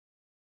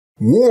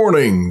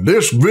Warning,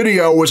 this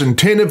video is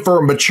intended for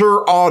a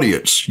mature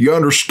audience. You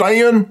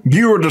understand?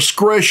 Viewer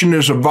discretion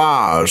is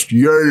advised.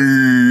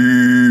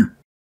 Yay!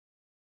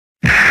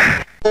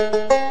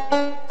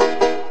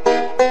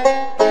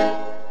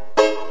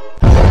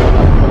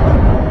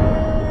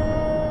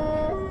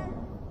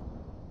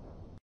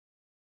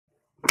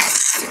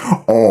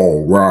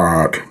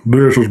 Alright,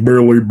 this is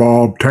Billy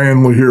Bob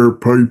Tanley here,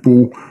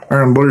 people,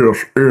 and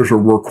this is a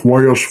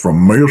request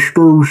from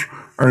Misters,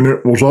 and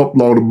it was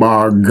uploaded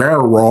by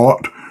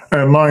Garrot,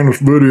 and the name of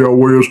this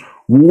video is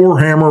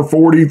Warhammer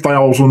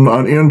 40,000,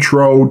 an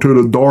intro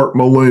to the Dark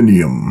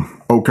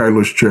Millennium. Okay,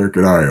 let's check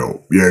it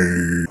out.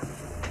 Yay.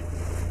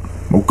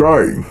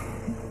 Okay,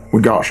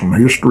 we got some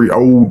history,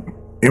 old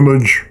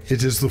image.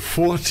 It is the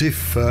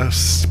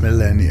 41st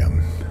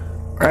millennium.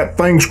 That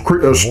thing's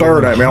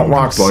stared at me, I don't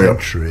like that.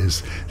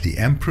 Centuries, the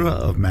Emperor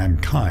of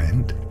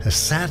Mankind has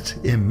sat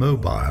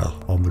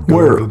immobile on the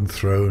golden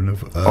throne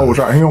of Earth. Oh, is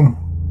that him?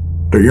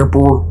 The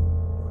Emperor?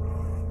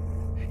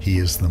 He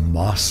is the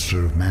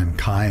master of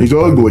mankind. He's by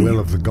ugly. The will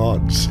of the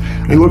gods.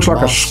 He looks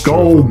like a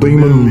skull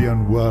demon.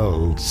 Million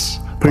worlds.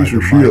 Piece of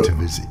by the might shit. of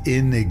his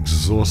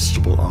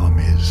inexhaustible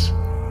armies.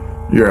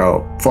 Yeah,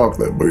 fuck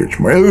that bitch,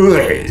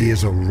 man. He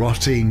is a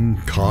rotting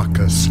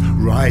carcass,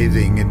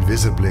 writhing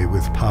invisibly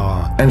with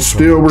power. And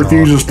still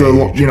refuses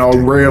to,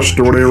 rest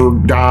or whatever,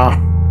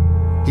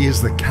 die. He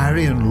is the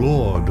carrion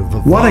lord of the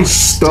What a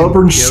vast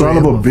stubborn son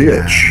of a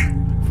imperium bitch.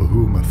 man, for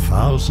whom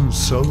 1,000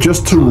 souls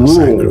Just to are rule.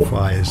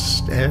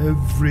 sacrificed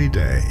every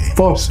day.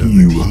 Fuck so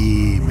you. that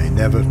he may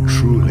never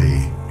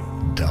truly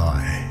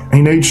die.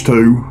 He needs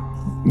to.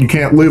 You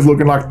can't live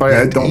looking like that.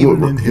 Yet Don't even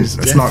look. in his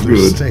It's not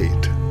deathless good.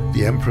 state,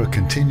 the emperor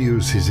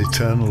continues his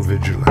eternal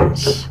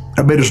vigilance.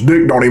 I bet his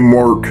dick don't even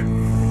work.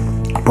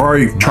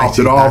 Probably chopped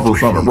it off or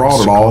something,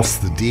 brought it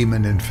off. The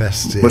demon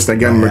infested. Unless they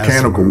got a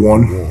mechanical miasma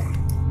one. of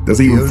war. Does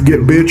he The even only get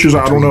route bitches?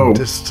 I don't between know.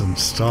 Distant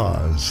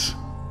stars,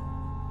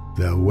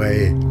 their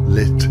way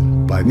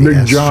lit by the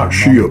Big giant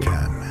ship.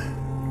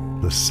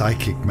 Astronomicon, the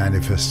psychic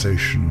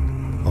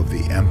manifestation of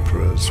the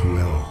emperor's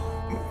will.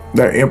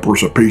 That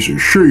Emperor's a piece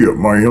of shit,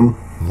 man.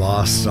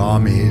 Vast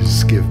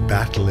armies give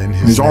battle in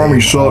his name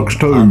army sucks, on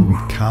too.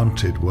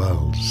 uncounted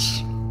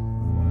worlds.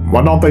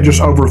 Why don't they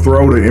just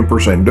overthrow the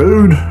Empress and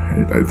dude?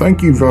 I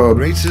think you've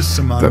Greatest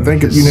among I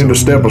think if his you need to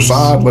step soldiers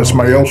aside, let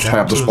somebody are else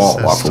have the Adeptus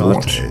spotlight for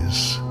once.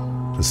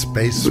 Astartes, the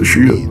Space The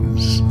shit.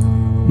 Marines,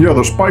 Yeah,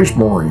 the Space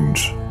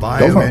Marines.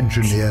 Those aren't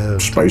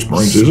bioengineered Space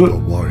Marines, is super it?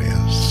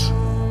 warriors.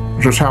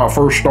 Just how it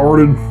first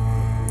started.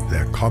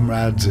 Their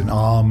comrades in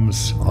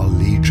arms are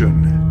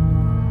legion.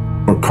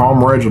 The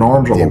comrades in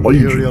arms of The the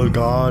Legion. Imperial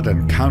Guard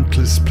and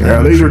countless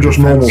Yeah, these are planetary just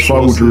normal defense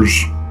forces.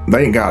 soldiers.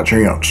 They ain't got a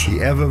chance.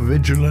 The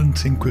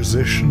ever-vigilant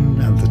Inquisition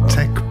and the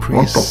tech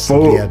priests fuck?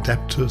 of the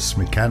Adeptus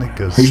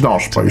Mechanicus, He's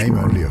not a to space name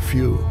marine. only a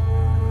few.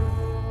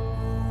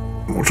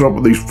 What's up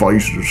with these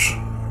faces?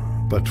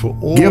 But for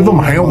all Give them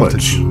their helmets.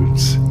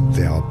 multitudes,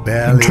 they are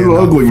barely Too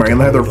enough ugly, to man.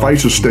 They have their hold off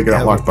faces the sticking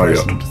out like that.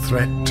 ever-present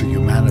threat to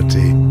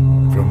humanity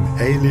from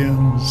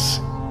aliens,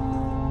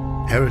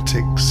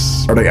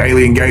 heretics, Are they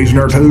alien gazing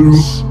there too?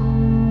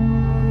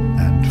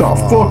 and The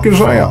far, fuck is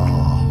that?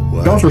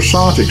 far Those are worse.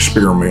 science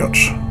experiments.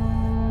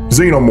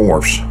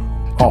 Xenomorphs.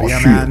 To Oh be a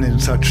shit. man in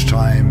such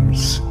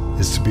times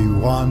is to be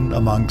one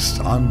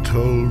amongst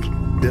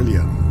untold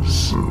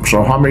billions.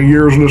 So how many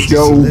years does this To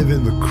go? live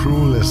in the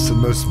cruelest and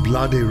most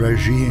bloody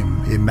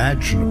regime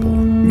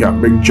imaginable.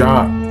 Got big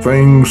giant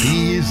things.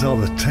 These are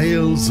the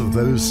tales of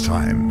those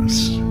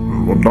times.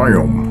 Well,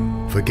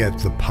 damn. Forget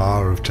the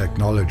power of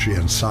technology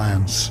and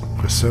science,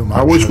 for so much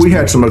I wish has we been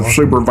had some forgotten,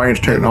 super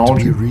advanced never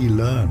technology. to be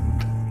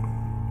relearned.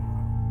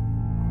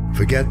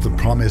 Forget the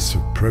promise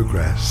of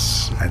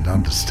progress and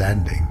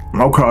understanding,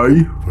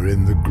 Okay. for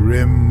in the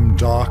grim,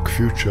 dark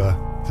future,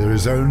 there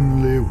is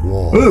only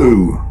war.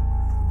 Ooh.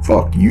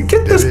 Fuck you.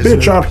 Get There this is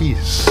bitch no out.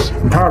 peace.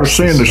 I'm tired of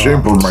seeing this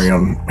Emperor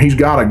man. He's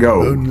gotta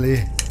go.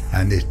 Only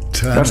an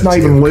eternity That's not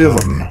even of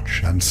living.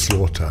 carnage and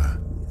slaughter.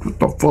 What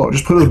the fuck?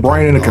 Just put his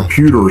brain in a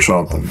computer or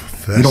something.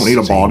 You don't need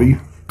a body.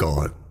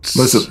 Gods.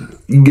 Listen,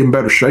 you can get in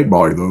better shape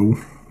body though.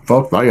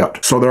 Fuck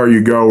that. So there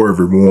you go,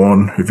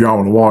 everyone. If y'all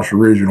want to watch the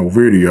original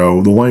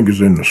video, the link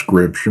is in the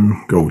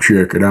description. Go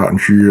check it out and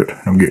shit.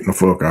 I'm getting the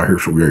fuck out of here,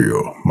 so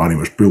yeah. My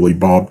name is Billy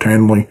Bob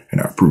Tanley,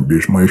 and I approve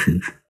this message.